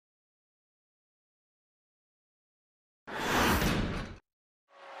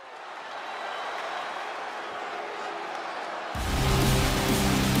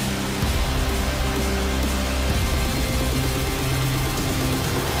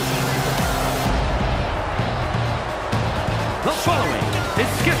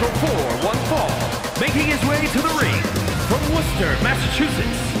scheduled for one fall, making his way to the ring from Worcester,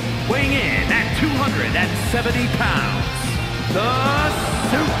 Massachusetts, weighing in at 270 pounds, the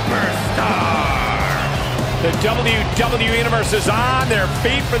Superstar. The WWE Universe is on their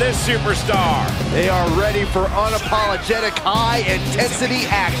feet for this superstar. They are ready for unapologetic high-intensity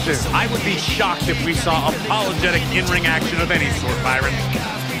action. I would be shocked if we saw apologetic in-ring action of any sort, Byron.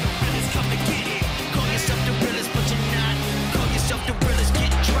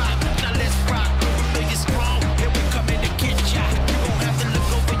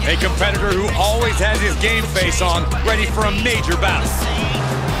 A competitor who always has his game face on, ready for a major battle.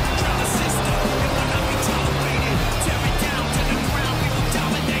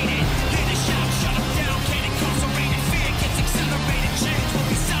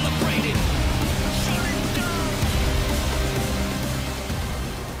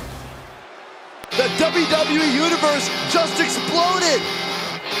 The WWE Universe just exploded!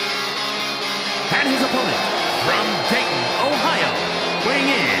 And his opponent, from Dayton, Ohio,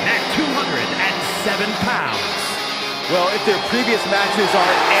 weighing in at 207 pounds. Well, if their previous matches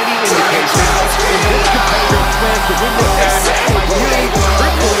are any indication, this competitor plans to win this match by nearly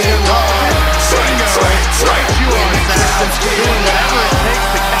tripling their opponent. Right you are, Saxon, doing whatever it takes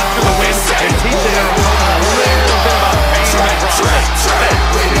to capture the win and teaching their opponent a little bit about pain and progress.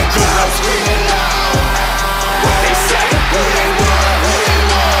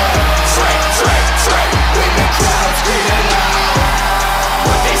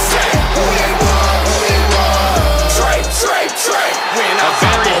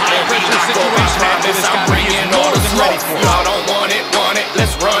 Y'all don't want it,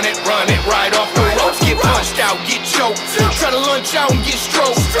 let's run it right off the ropes. Get punched out, get choked, try to lunge out and get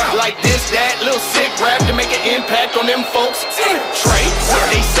stroked. Like this, that, little sick rap to make an impact on them folks. Trey, what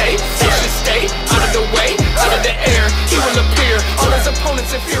they say, they should stay out of the way, out of the air. He will appear, all his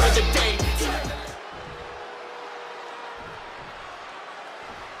opponents in fear of the day.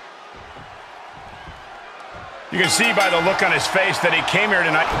 You can see by the look on his face that he came here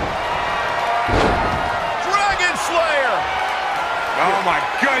tonight. Dragon Slayer! Oh my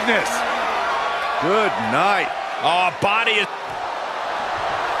goodness! Good night. Oh, body is...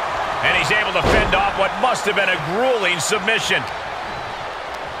 And he's able to fend off what must have been a grueling submission.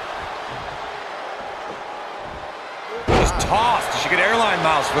 Just tossed. You should get airline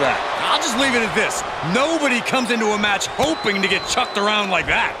miles for that. I'll just leave it at this. Nobody comes into a match hoping to get chucked around like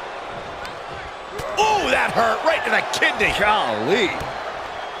that. Ooh, that hurt right to the kidney. Golly.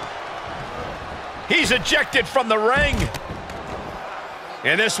 He's ejected from the ring.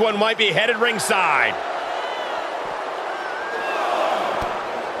 And this one might be headed ringside.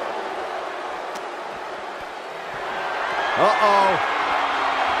 Uh-oh.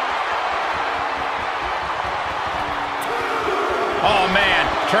 Oh, man.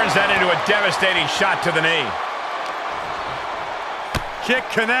 Turns that into a devastating shot to the knee. Kick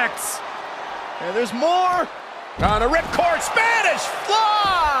connects. And there's more. On a ripcord Spanish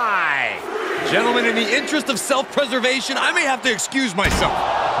fly. Gentlemen, in the interest of self-preservation, I may have to excuse myself.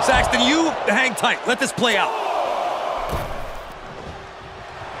 Saxton, you hang tight. Let this play out.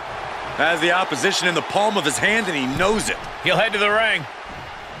 Has the opposition in the palm of his hand, and he knows it. He'll head to the ring.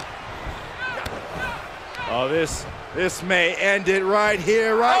 Oh, this may end it right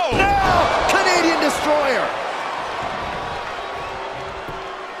here, right now. Canadian Destroyer.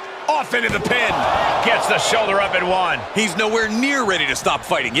 Off into the pin. Gets the shoulder up and one. He's nowhere near ready to stop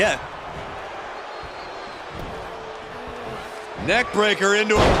fighting yet. Neckbreaker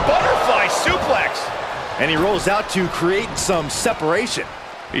into a Butterfly suplex. And he rolls out to create some separation.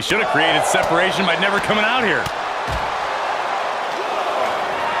 He should have created separation by never coming out here.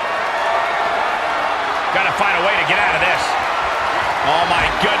 Got to find a way to get out of this. Oh, my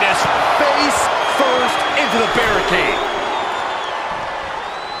goodness. Face first into the barricade.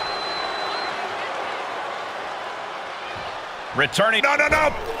 Returning. No.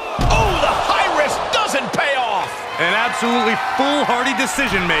 Oh, the high risk doesn't pay off. An absolutely foolhardy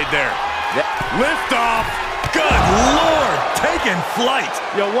decision made there. Lift off. Good Lord, taking flight.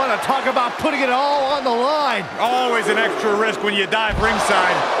 You want to talk about putting it all on the line. Always an extra risk when you dive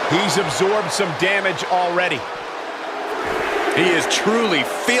ringside. He's absorbed some damage already. He is truly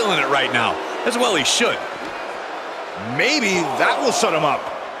feeling it right now. As well he should. Maybe that will shut him up.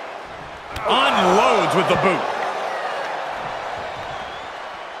 Unloads with the boot.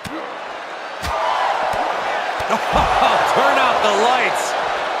 Turn out the lights.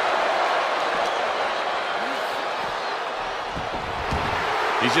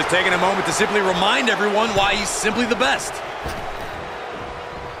 He's just taking a moment to simply remind everyone why he's simply the best.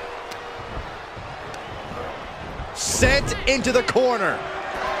 Sent into the corner.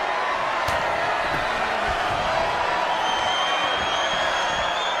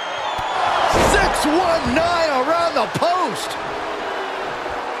 1-9 around the post.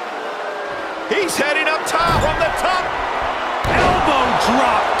 He's heading up top. From the top. Elbow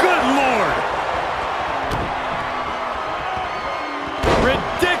drop. Good Lord.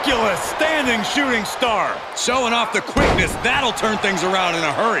 Ridiculous standing shooting star. Showing off the quickness. That'll turn things around in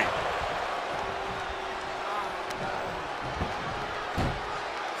a hurry.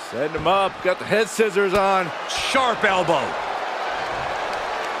 Setting him up. Got the head scissors on. Sharp elbow.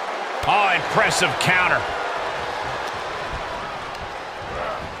 Oh, impressive counter.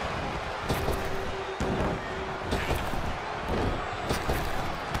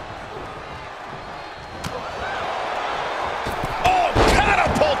 Oh,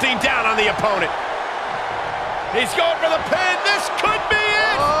 catapulting down on the opponent. He's going for the pin. This could be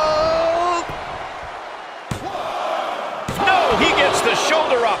it. Oh! No, he gets the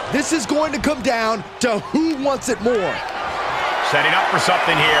shoulder up. This is going to come down to who wants it more. Setting up for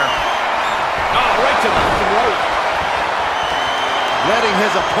something here. Oh, right to the throat. Letting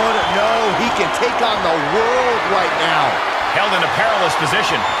his opponent know he can take on the world right now. Held in a perilous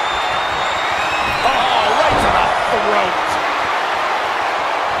position. Oh, right to the throat.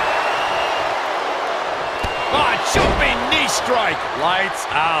 Oh, jumping knee strike. Lights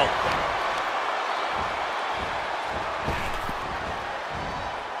out.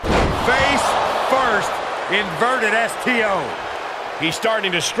 Face first. Inverted STO. He's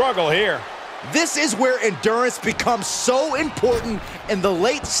starting to struggle here. This is where endurance becomes so important in the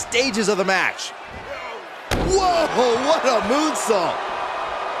late stages of the match. Whoa, what a moonsault.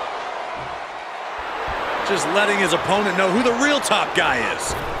 Just letting his opponent know who the real top guy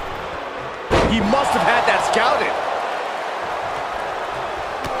is. He must have had that scouted.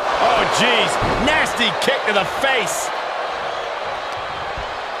 Oh, geez. Nasty kick to the face.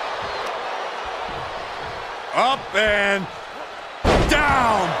 Up and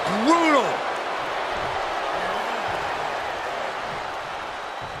down. Brutal.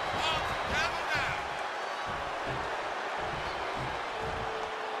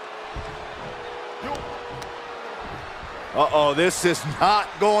 Uh-oh, this is not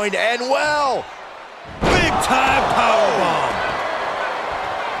going to end well. Big time powerbomb.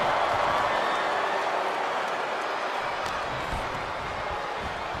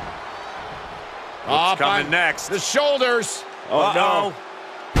 What's coming next? The shoulders. Oh, no.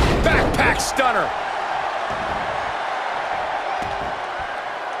 Backpack stunner.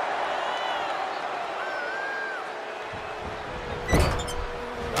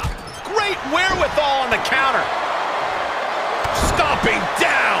 Great wherewithal on the counter. Stomping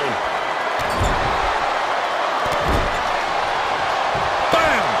down.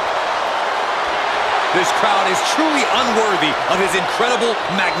 Bam! This crowd is truly unworthy of his incredible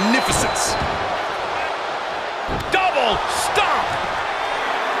magnificence. Double stomp.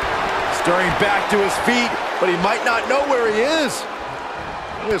 Stirring back to his feet, but he might not know where he is.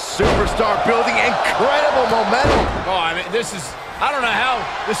 This superstar building incredible momentum. Oh, I mean, this is, I don't know how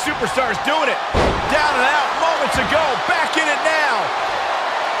the superstar is doing it. Down and out moments ago, back in it now.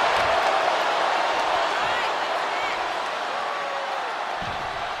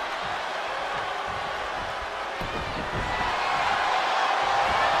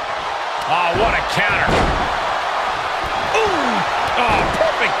 Oh, what a counter. Ooh, oh,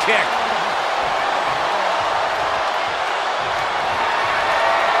 perfect kick.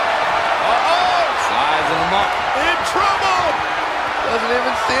 Uh-oh. Sizing him up. In trouble. Doesn't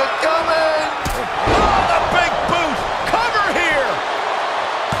even see it coming. Oh, the big boot. Cover here.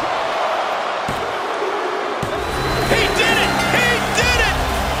 He did it. He did it.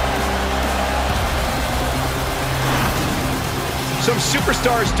 Some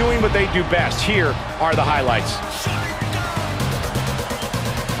superstars doing what they do best. Here are the highlights.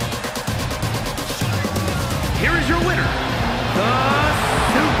 Here is your winner, the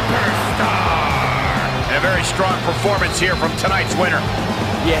Superstar. And a very strong performance here from tonight's winner.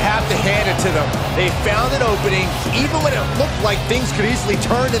 You have to hand it to them. They found an opening, even when it looked like things could easily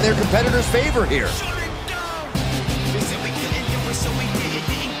turn in their competitor's favor here.